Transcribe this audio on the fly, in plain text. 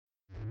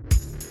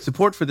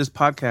Support for this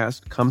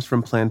podcast comes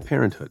from Planned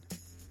Parenthood.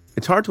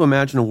 It's hard to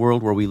imagine a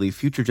world where we leave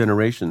future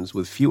generations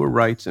with fewer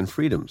rights and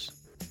freedoms.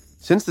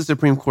 Since the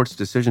Supreme Court's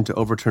decision to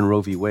overturn Roe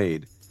v.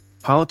 Wade,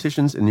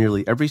 politicians in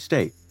nearly every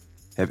state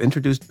have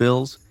introduced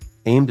bills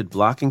aimed at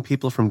blocking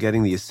people from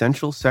getting the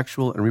essential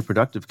sexual and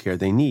reproductive care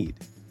they need,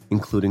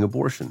 including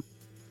abortion.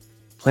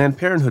 Planned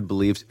Parenthood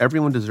believes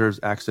everyone deserves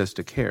access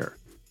to care,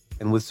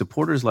 and with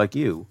supporters like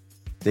you,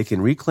 they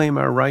can reclaim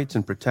our rights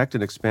and protect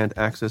and expand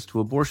access to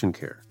abortion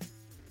care.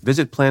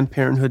 Visit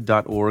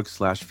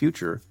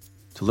PlannedParenthood.org/future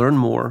to learn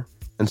more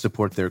and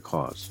support their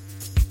cause.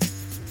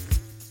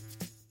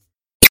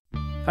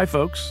 Hi,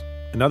 folks.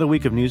 Another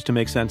week of news to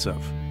make sense of.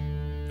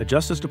 A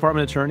Justice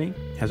Department attorney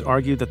has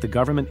argued that the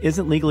government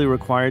isn't legally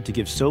required to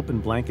give soap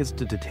and blankets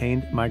to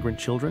detained migrant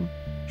children,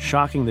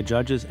 shocking the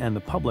judges and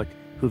the public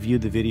who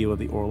viewed the video of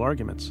the oral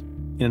arguments.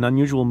 In an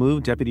unusual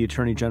move, Deputy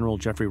Attorney General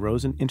Jeffrey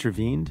Rosen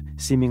intervened,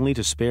 seemingly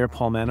to spare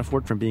Paul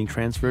Manafort from being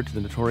transferred to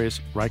the notorious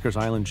Rikers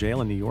Island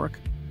jail in New York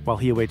while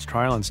he awaits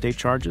trial on state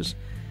charges.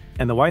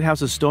 And the White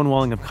House's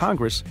stonewalling of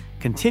Congress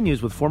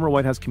continues with former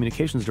White House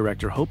Communications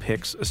Director Hope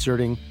Hicks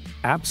asserting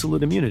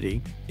absolute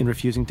immunity in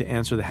refusing to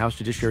answer the House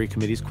Judiciary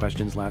Committee's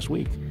questions last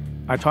week.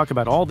 I talk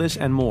about all this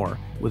and more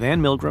with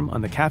Ann Milgram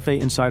on the Cafe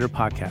Insider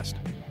podcast.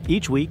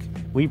 Each week,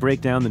 we break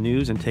down the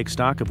news and take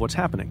stock of what's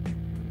happening.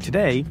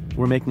 Today,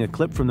 we're making a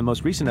clip from the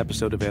most recent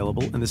episode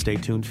available in the Stay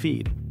Tuned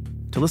feed.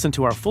 To listen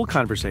to our full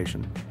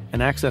conversation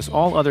and access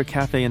all other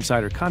Cafe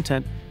Insider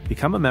content,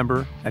 become a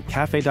member at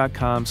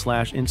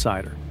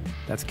cafe.com/insider.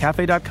 That's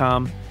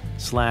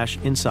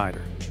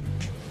cafe.com/insider.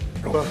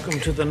 Welcome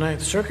to the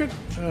Ninth Circuit.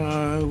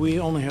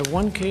 We only have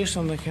one case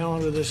on the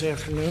calendar this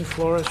afternoon,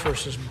 Flores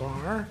versus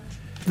Barr.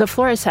 The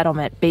Flores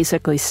settlement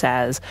basically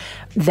says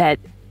that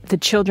the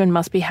children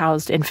must be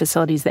housed in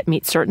facilities that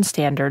meet certain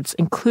standards,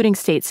 including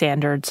state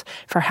standards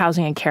for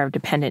housing and care of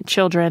dependent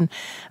children.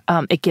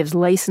 It gives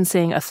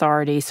licensing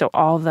authority, so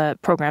all the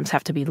programs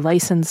have to be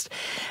licensed.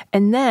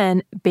 And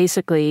then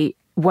basically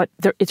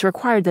it's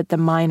required that the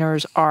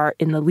minors are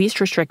in the least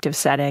restrictive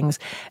settings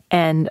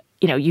and,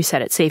 you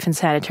said it, safe and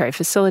sanitary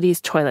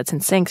facilities, toilets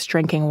and sinks,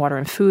 drinking water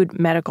and food,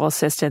 medical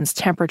assistance,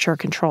 temperature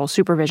control,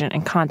 supervision,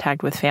 and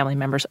contact with family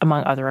members,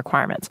 among other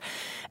requirements.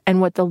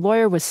 And what the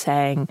lawyer was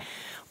saying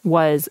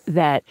was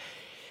that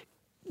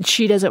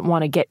she doesn't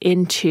want to get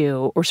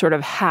into or sort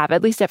of have,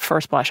 at least at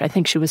first blush, I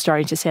think she was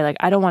starting to say,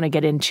 I don't want to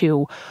get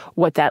into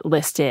what that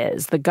list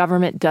is. The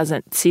government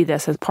doesn't see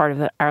this as part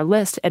of our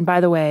list. And by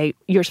the way,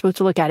 you're supposed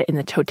to look at it in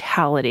the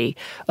totality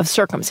of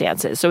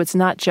circumstances. So it's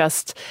not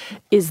just,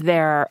 is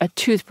there a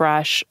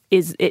toothbrush?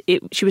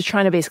 She was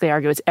trying to basically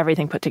argue it's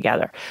everything put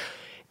together.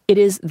 It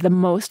is the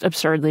most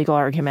absurd legal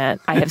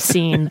argument I have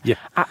seen. Yeah.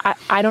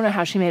 I don't know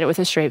how she made it with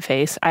a straight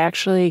face. I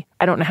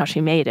don't know how she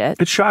made it.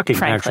 It's shocking,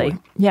 frankly.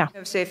 Actually. Yeah.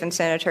 Safe and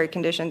sanitary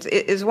conditions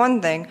is one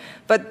thing,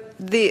 but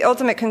the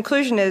ultimate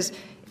conclusion is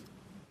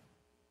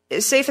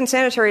safe and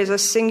sanitary is a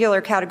singular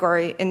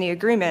category in the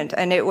agreement,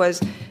 and it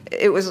was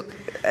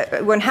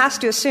one has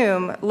to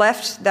assume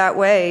left that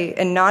way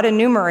and not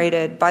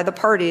enumerated by the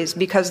parties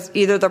because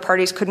either the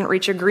parties couldn't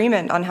reach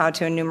agreement on how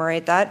to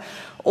enumerate that,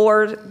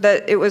 or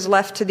that it was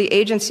left to the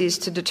agencies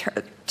to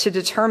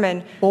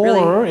determine.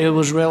 Or it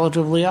was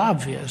relatively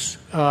obvious,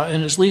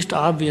 and it's least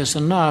obvious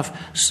enough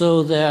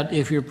so that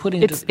if you're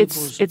putting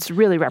it's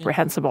really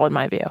reprehensible in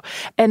my view.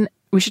 And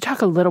we should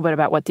talk a little bit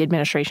about what the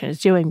administration is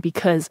doing,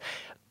 because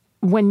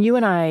when you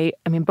and I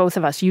mean, both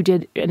of us, you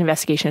did an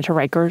investigation into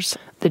Rikers,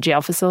 the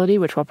jail facility,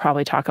 which we'll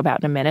probably talk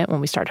about in a minute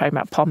when we start talking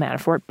about Paul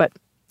Manafort. But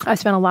I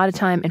spent a lot of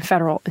time in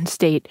federal and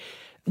state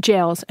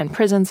jails and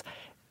prisons.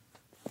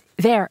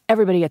 There,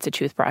 everybody gets a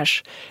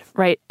toothbrush,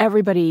 right?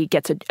 Everybody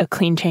gets a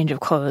clean change of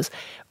clothes.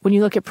 When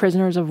you look at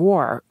prisoners of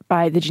war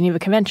by the Geneva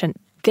Convention,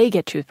 they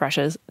get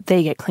toothbrushes,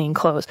 they get clean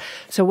clothes.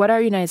 So what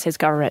our United States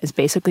government is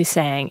basically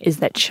saying is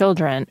that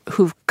children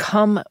who've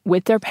come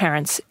with their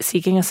parents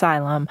seeking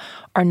asylum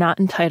are not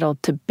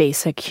entitled to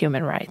basic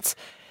human rights.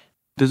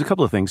 There's a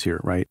couple of things here,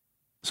 right?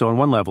 So on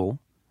one level,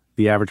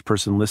 the average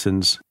person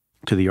listens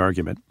to the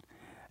argument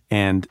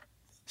and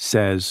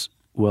says,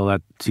 well,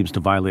 that seems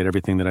to violate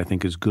everything that I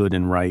think is good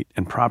and right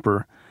and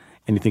proper.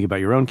 And you think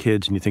about your own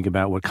kids and you think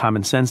about what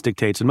common sense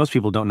dictates. And most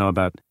people don't know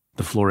about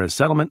the Flores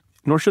settlement,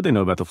 nor should they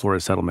know about the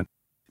Flores settlement.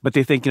 But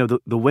they think,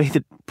 the way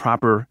that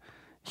proper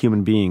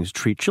human beings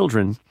treat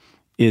children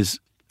is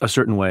a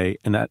certain way,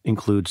 and that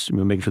includes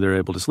making sure they're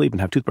able to sleep and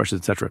have toothbrushes,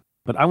 et cetera.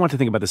 But I want to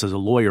think about this as a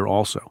lawyer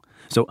also.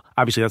 So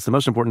obviously that's the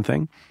most important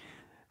thing.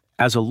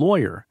 As a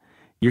lawyer,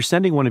 you're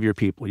sending one of your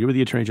people. You were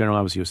the Attorney General,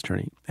 I was the U.S.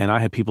 Attorney, and I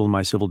had people in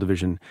my civil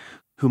division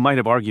who might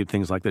have argued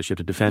things like this. You have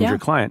to defend your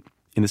client.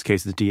 In this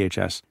case, it's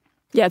DHS.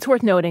 Yeah, it's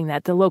worth noting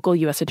that the local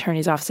U.S.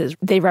 attorney's offices,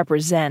 they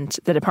represent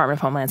the Department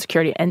of Homeland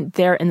Security, and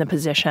they're in the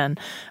position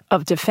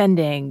of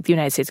defending the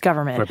United States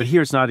government. Right, but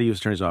here it's not a U.S.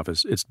 attorney's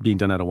office. It's being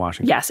done out of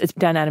Washington. Yes, it's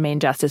done out of Main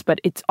Justice,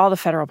 but it's all the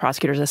federal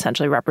prosecutors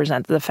essentially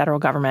represent the federal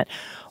government.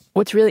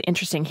 what's really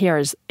interesting here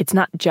is it's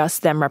not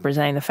just them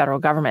representing the federal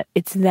government.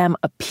 It's them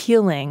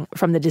appealing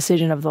from the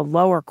decision of the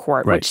lower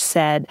court, right, which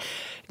said,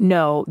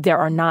 no, there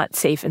are not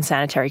safe and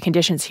sanitary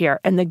conditions here.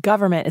 And the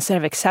government, instead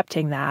of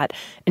accepting that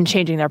and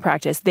changing their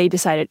practice, they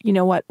decided, you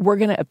know what, we're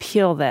going to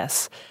appeal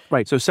this.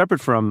 Right. So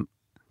separate from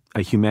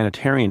a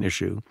humanitarian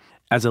issue,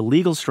 as a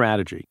legal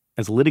strategy,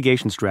 as a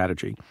litigation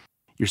strategy,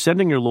 you're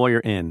sending your lawyer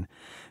in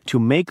to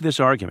make this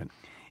argument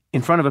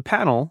in front of a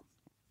panel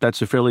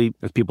that's a fairly,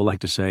 as people like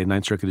to say,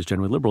 Ninth Circuit is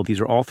generally liberal.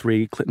 These are all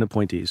three Clinton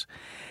appointees.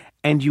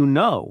 And you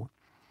know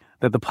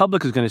that the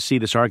public is going to see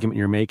this argument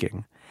you're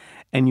making.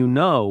 And you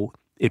know,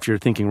 if you're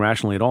thinking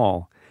rationally at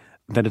all,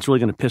 that it's really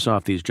going to piss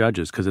off these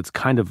judges because it's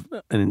kind of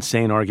an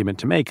insane argument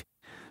to make.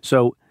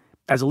 So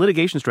as a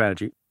litigation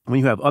strategy, when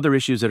you have other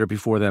issues that are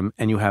before them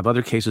and you have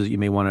other cases that you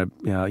may want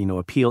to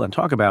appeal and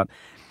talk about,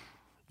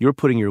 you're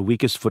putting your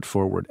weakest foot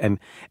forward. And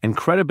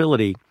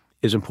credibility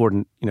is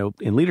important,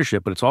 in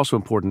leadership, but it's also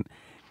important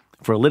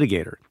for a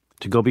litigator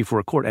to go before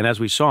a court. And as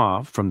we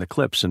saw from the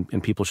clips,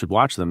 and people should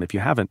watch them if you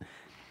haven't,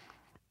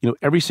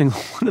 every single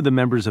one of the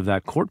members of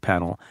that court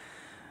panel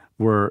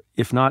were,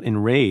 if not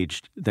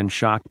enraged, then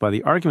shocked by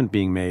the argument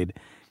being made.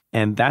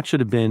 And that should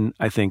have been,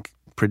 I think,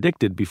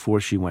 predicted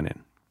before she went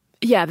in.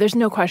 Yeah, there's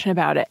no question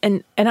about it.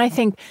 And I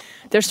think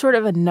there's sort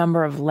of a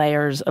number of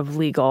layers of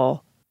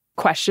legal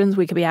questions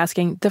we could be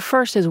asking. The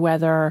first is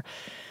whether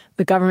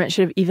the government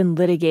should have even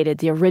litigated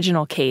the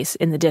original case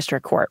in the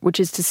district court, which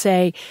is to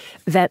say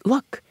that,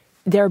 look,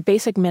 there are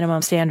basic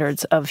minimum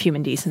standards of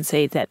human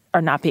decency that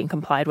are not being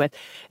complied with.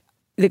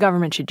 The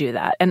government should do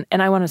that. And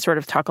I want to sort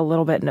of talk a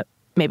little bit,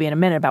 maybe in a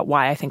minute, about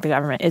why I think the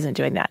government isn't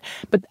doing that.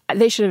 But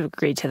they should have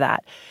agreed to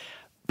that.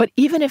 But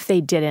even if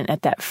they didn't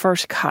at that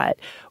first cut,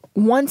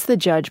 once the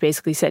judge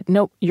basically said,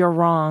 nope, you're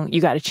wrong,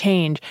 you got to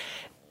change,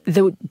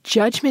 the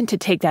judgment to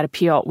take that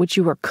appeal, which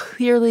you were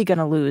clearly going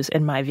to lose,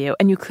 in my view,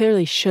 and you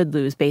clearly should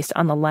lose based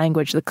on the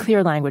language, the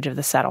clear language of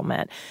the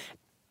settlement,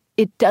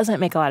 it doesn't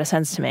make a lot of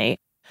sense to me.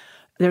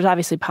 There's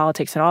obviously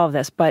politics in all of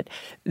this, but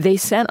they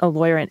sent a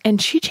lawyer in, and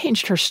she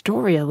changed her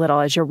story a little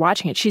as you're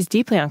watching it. She's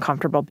deeply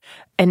uncomfortable.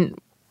 And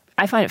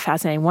I find it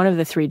fascinating. One of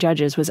the three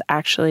judges was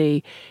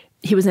actually,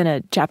 he was in a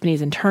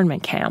Japanese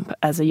internment camp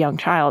as a young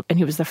child, and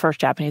he was the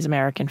first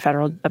Japanese-American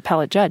federal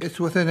appellate judge. It's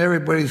within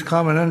everybody's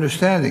common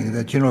understanding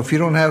that, if you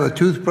don't have a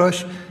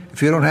toothbrush,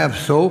 if you don't have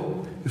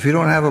soap, if you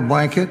don't have a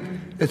blanket,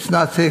 it's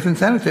not safe and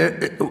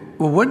sanitary.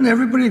 Well, wouldn't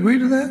everybody agree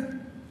to that?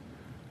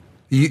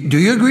 Do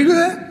you agree to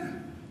that?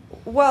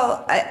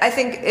 Well, I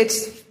think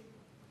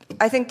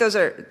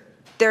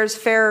there's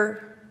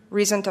fair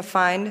reason to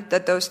find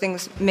that those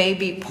things may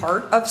be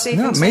part of safe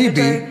and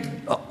sanitary. Maybe,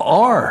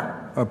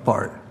 are a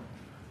part.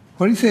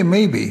 What do you say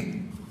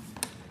maybe?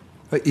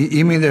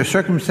 You mean there are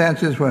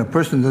circumstances when a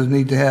person doesn't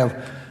need to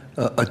have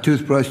a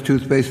toothbrush,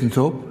 toothpaste, and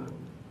soap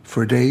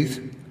for days?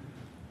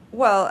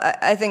 Well,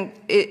 I think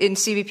in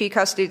CBP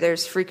custody,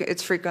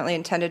 it's frequently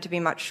intended to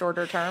be much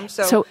shorter term.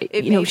 So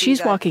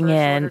she's walking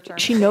in.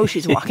 She knows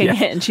she's walking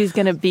in. She's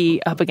going to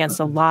be up against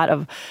a lot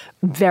of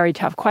very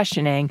tough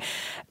questioning,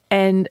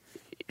 and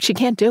she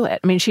can't do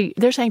it. I mean,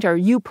 they're saying to her,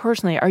 you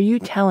personally, are you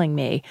telling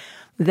me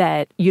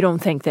that you don't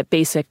think that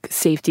basic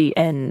safety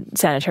and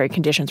sanitary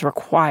conditions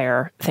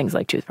require things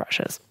like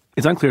toothbrushes?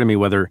 It's unclear to me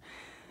whether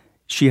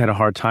she had a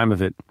hard time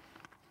of it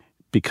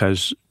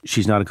because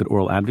she's not a good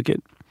oral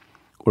advocate,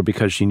 or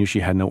because she knew she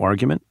had no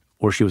argument,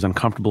 or she was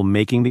uncomfortable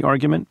making the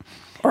argument,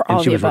 or all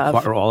of the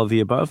above. Or all of the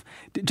above.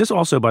 Just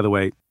also, by the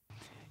way,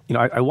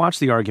 I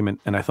watched the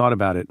argument and I thought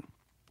about it,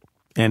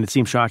 and it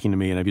seemed shocking to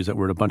me, and I've used that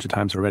word a bunch of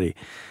times already.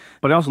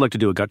 But I also like to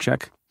do a gut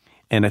check.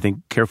 And I think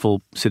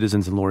careful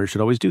citizens and lawyers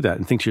should always do that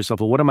and think to yourself,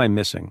 well, what am I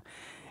missing?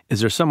 Is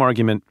there some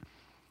argument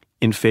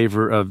in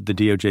favor of the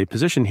DOJ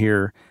position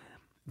here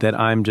that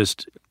I'm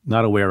just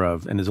not aware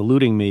of and is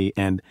eluding me?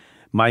 And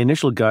my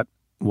initial gut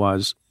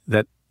was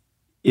that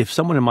if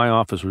someone in my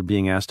office were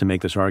being asked to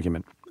make this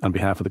argument on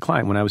behalf of the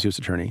client when I was U.S.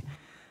 Attorney,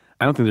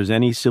 I don't think there's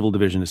any civil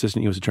division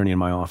assistant U.S. Attorney in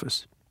my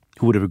office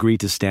who would have agreed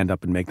to stand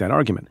up and make that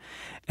argument.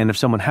 And if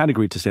someone had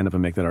agreed to stand up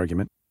and make that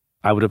argument,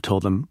 I would have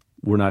told them,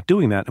 we're not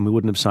doing that, and we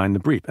wouldn't have signed the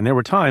brief. And there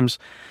were times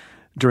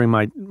during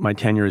my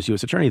tenure as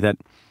U.S. Attorney that,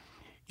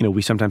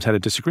 we sometimes had a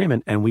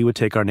disagreement, and we would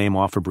take our name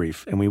off a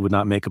brief, and we would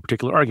not make a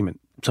particular argument.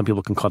 Some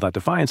people can call that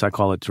defiance. I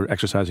call it sort of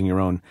exercising your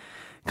own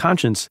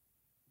conscience.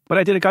 But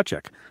I did a gut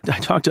check. I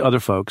talked to other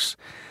folks.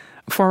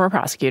 Former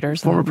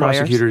prosecutors,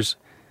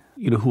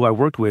 who I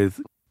worked with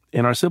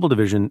in our civil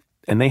division,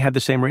 and they had the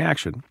same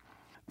reaction,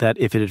 that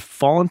if it had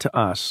fallen to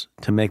us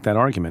to make that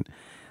argument,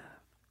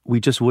 we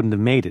just wouldn't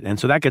have made it. And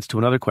so that gets to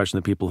another question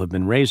that people have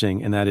been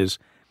raising, and that is,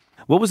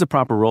 what was the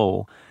proper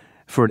role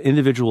for an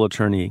individual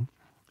attorney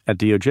at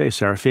DOJ,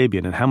 Sarah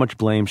Fabian, and how much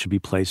blame should be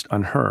placed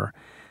on her?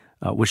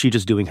 Was she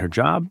just doing her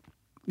job?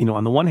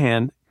 On the one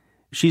hand,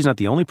 she's not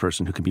the only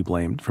person who can be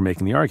blamed for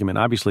making the argument.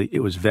 Obviously, it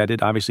was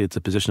vetted. Obviously, it's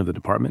a position of the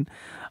department.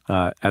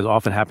 As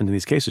often happened in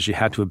these cases, she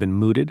had to have been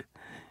mooted,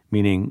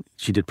 meaning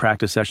she did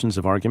practice sessions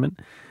of argument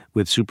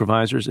with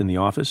supervisors in the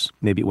office.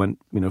 Maybe it went,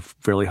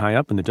 fairly high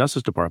up in the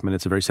Justice Department.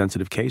 It's a very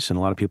sensitive case, and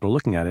a lot of people are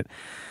looking at it.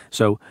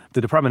 So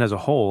the department as a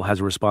whole has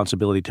a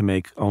responsibility to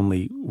make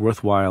only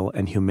worthwhile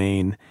and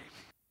humane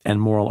and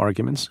moral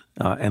arguments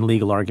and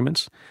legal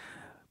arguments.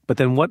 But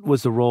then what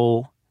was the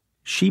role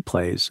she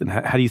plays, and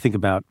how do you think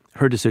about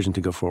her decision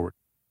to go forward?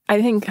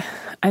 I think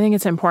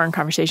it's an important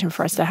conversation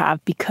for us to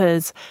have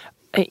because,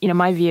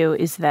 my view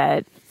is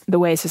that the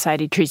way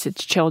society treats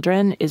its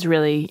children is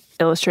really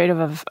illustrative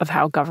of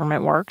how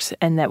government works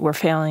and that we're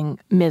failing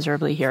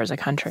miserably here as a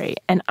country.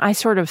 And I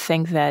sort of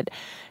think that,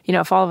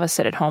 if all of us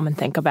sit at home and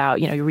think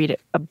about, you read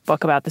a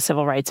book about the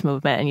civil rights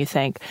movement and you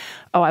think,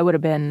 oh, I would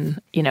have been,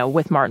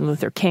 with Martin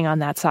Luther King on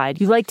that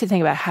side. You like to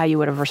think about how you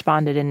would have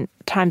responded in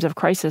times of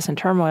crisis and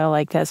turmoil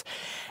like this.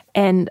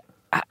 And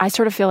I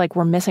sort of feel like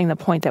we're missing the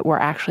point that we're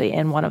actually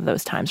in one of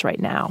those times right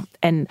now.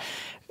 And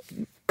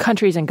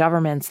countries and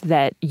governments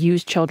that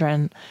use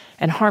children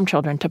and harm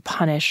children to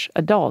punish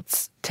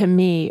adults, to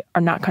me,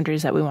 are not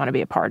countries that we want to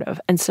be a part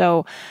of. And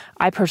so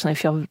I personally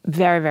feel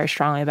very, very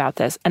strongly about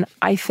this. And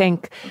I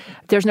think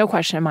there's no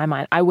question in my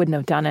mind, I wouldn't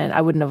have done it. I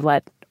wouldn't have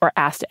let or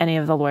asked any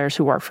of the lawyers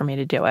who work for me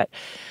to do it.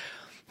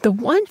 The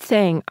one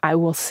thing I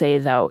will say,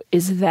 though,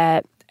 is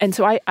that, and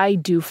so I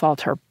do fault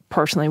her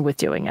personally with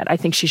doing it. I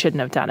think she shouldn't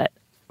have done it.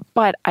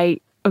 But I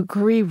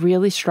agree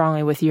really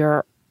strongly with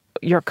your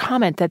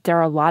comment that there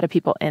are a lot of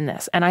people in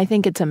this. And I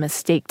think it's a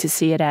mistake to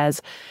see it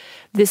as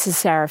this is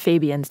Sarah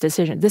Fabian's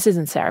decision. This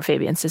isn't Sarah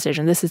Fabian's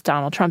decision. This is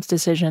Donald Trump's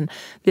decision.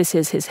 This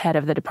is his head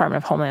of the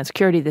Department of Homeland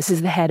Security. This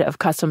is the head of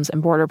Customs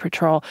and Border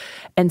Patrol.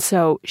 And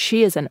so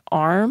she is an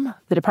arm.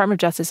 The Department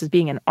of Justice is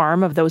being an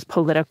arm of those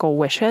political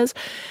wishes.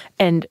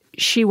 And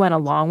she went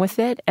along with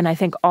it. And I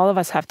think all of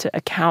us have to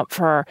account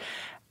for,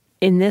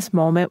 in this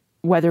moment,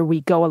 whether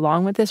we go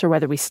along with this or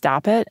whether we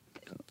stop it.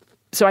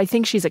 So I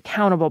think she's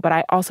accountable, but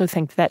I also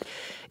think that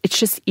it's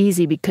just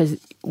easy because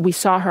we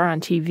saw her on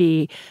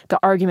TV. The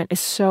argument is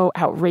so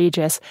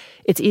outrageous.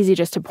 It's easy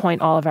just to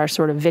point all of our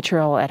sort of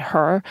vitriol at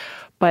her,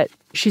 but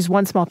she's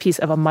one small piece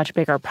of a much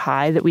bigger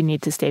pie that we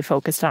need to stay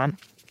focused on.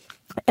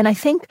 And I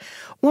think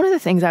one of the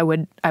things I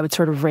would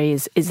sort of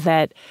raise is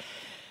that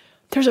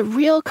there's a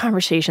real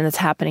conversation that's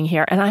happening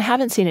here, and I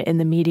haven't seen it in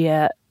the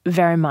media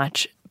very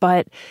much,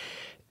 but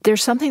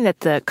there's something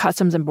that the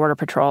Customs and Border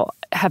Patrol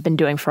have been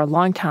doing for a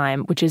long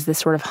time, which is this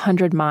sort of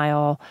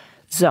 100-mile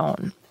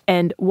zone.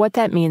 And what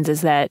that means is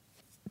that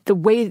the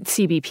way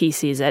CBP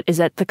sees it is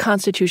that the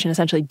Constitution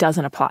essentially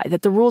doesn't apply,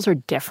 that the rules are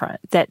different,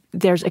 that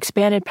there's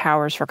expanded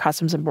powers for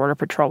Customs and Border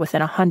Patrol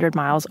within 100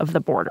 miles of the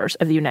borders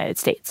of the United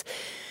States.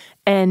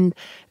 And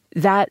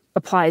that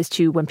applies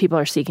to when people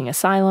are seeking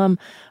asylum.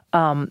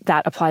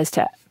 That applies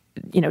to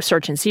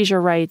search and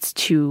seizure rights,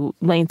 to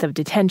length of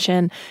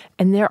detention.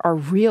 And there are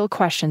real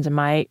questions, in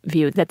my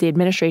view, that the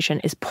administration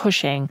is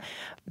pushing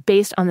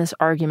based on this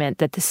argument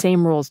that the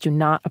same rules do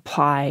not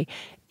apply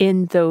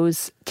in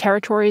those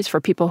territories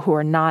for people who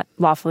are not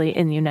lawfully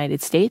in the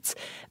United States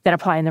that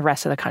apply in the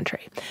rest of the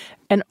country.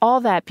 And all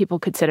that, people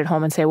could sit at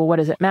home and say, well, what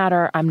does it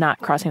matter? I'm not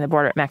crossing the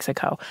border at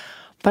Mexico.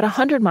 But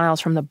 100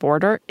 miles from the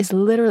border is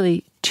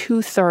literally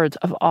 2/3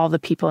 of all the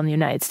people in the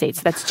United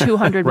States. That's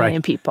 200 right.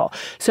 million people.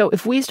 So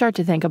if we start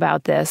to think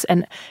about this,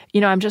 and,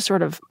 I'm just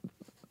sort of,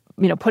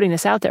 putting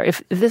this out there,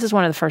 if this is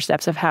one of the first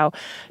steps of how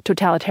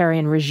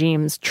totalitarian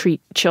regimes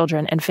treat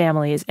children and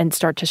families and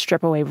start to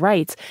strip away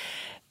rights,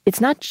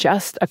 it's not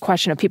just a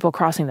question of people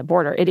crossing the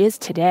border. It is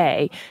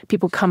today,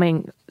 people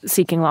coming,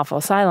 seeking lawful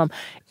asylum.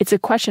 It's a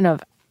question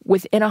of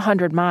within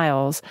 100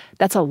 miles,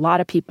 that's a lot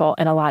of people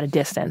and a lot of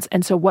distance.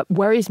 And so what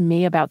worries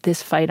me about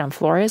this fight on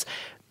Flores,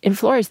 in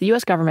Flores, the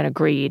U.S. government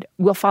agreed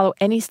we'll follow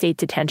any state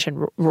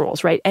detention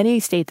rules, right? Any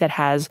state that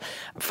has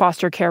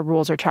foster care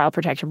rules or child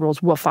protection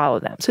rules, we'll follow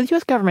them. So the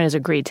U.S. government has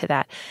agreed to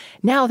that.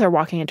 Now they're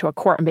walking into a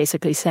court and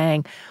basically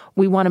saying,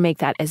 we want to make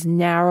that as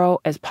narrow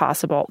as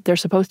possible. They're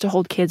supposed to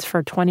hold kids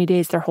for 20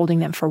 days. They're holding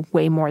them for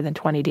way more than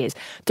 20 days.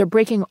 They're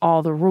breaking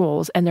all the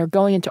rules, and they're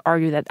going in to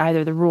argue that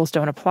either the rules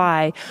don't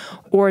apply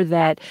or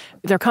that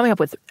they're coming up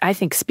with, I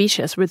think,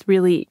 specious, with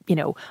really,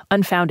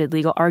 unfounded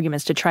legal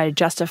arguments to try to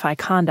justify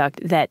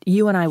conduct that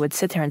you and I would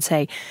sit there and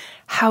say,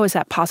 how is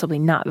that possibly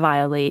not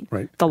violate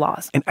the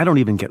laws? And I don't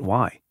even get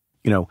why.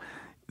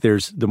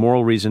 There's the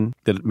moral reason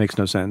that it makes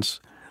no sense.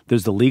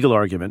 There's the legal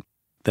argument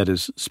that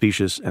is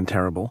specious and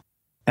terrible.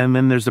 And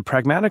then there's the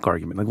pragmatic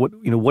argument. Like,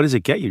 what does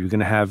it get you? You're going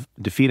to have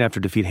defeat after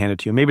defeat handed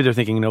to you. Maybe they're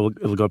thinking, it'll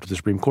go up to the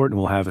Supreme Court and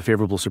we'll have a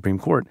favorable Supreme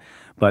Court.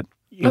 But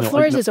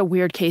Flores is a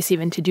weird case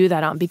even to do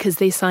that on because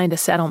they signed a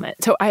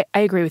settlement. So I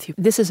agree with you.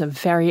 This is a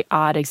very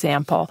odd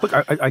example. Look,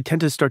 I tend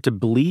to start to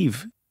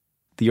believe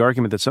the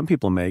argument that some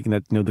people make, and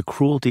that the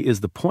cruelty is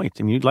the point.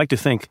 I mean, you'd like to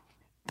think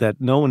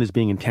that no one is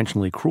being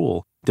intentionally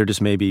cruel. They're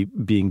just maybe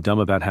being dumb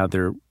about how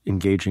they're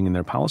engaging in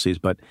their policies.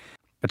 But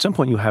at some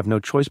point, you have no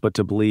choice but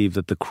to believe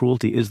that the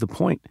cruelty is the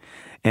point.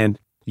 And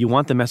you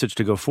want the message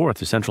to go forth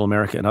to Central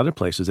America and other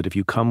places that if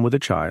you come with a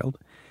child,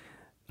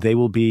 they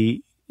will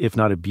be, if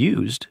not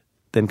abused,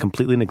 then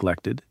completely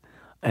neglected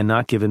and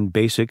not given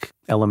basic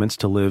elements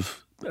to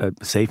live a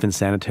safe and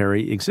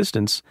sanitary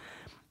existence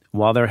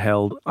while they're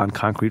held on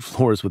concrete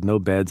floors with no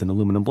beds and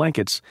aluminum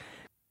blankets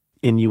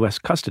in U.S.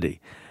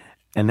 custody.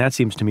 And that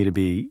seems to me to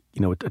be,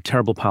 a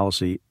terrible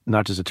policy,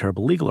 not just a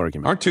terrible legal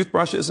argument. Aren't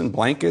toothbrushes and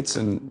blankets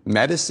and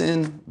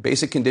medicine,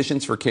 basic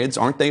conditions for kids,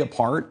 aren't they a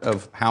part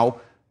of how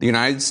the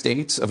United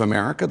States of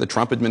America, the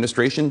Trump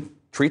administration,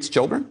 treats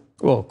children?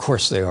 Well, of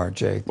course they are,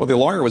 Jake. Well, the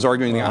lawyer was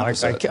arguing the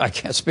opposite. I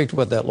can't speak to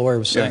what that lawyer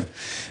was saying.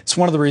 Yeah. It's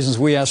one of the reasons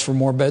we asked for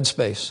more bed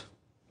space.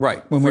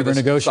 Right. When we were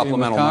negotiating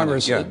with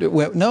Congress.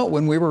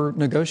 When we were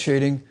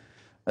negotiating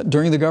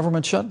during the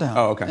government shutdown.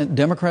 Oh, okay. And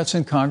Democrats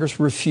in Congress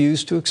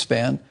refused to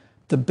expand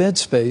the bed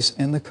space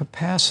and the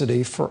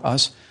capacity for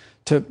us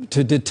to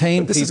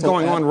detain people. This is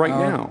going on right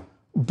now.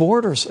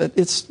 Borders.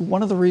 It's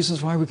one of the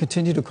reasons why we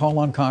continue to call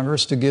on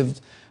Congress to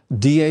give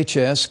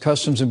DHS,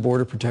 Customs and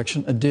Border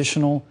Protection,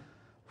 additional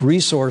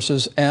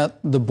resources at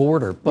the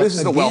border. But this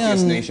is the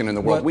wealthiest nation in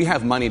the world. We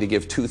have money to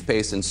give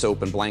toothpaste and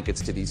soap and blankets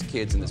to these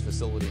kids in this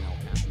facility in El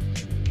Paso.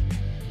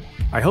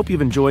 I hope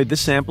you've enjoyed this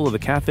sample of the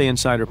Cafe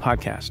Insider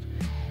podcast.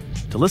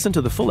 To listen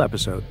to the full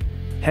episode,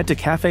 head to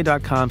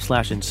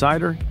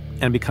cafe.com/insider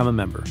and become a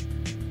member.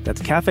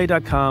 That's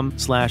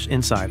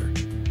cafe.com/insider.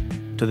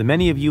 To the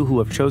many of you who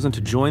have chosen to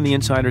join the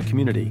Insider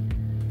community,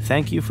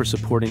 thank you for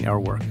supporting our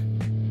work.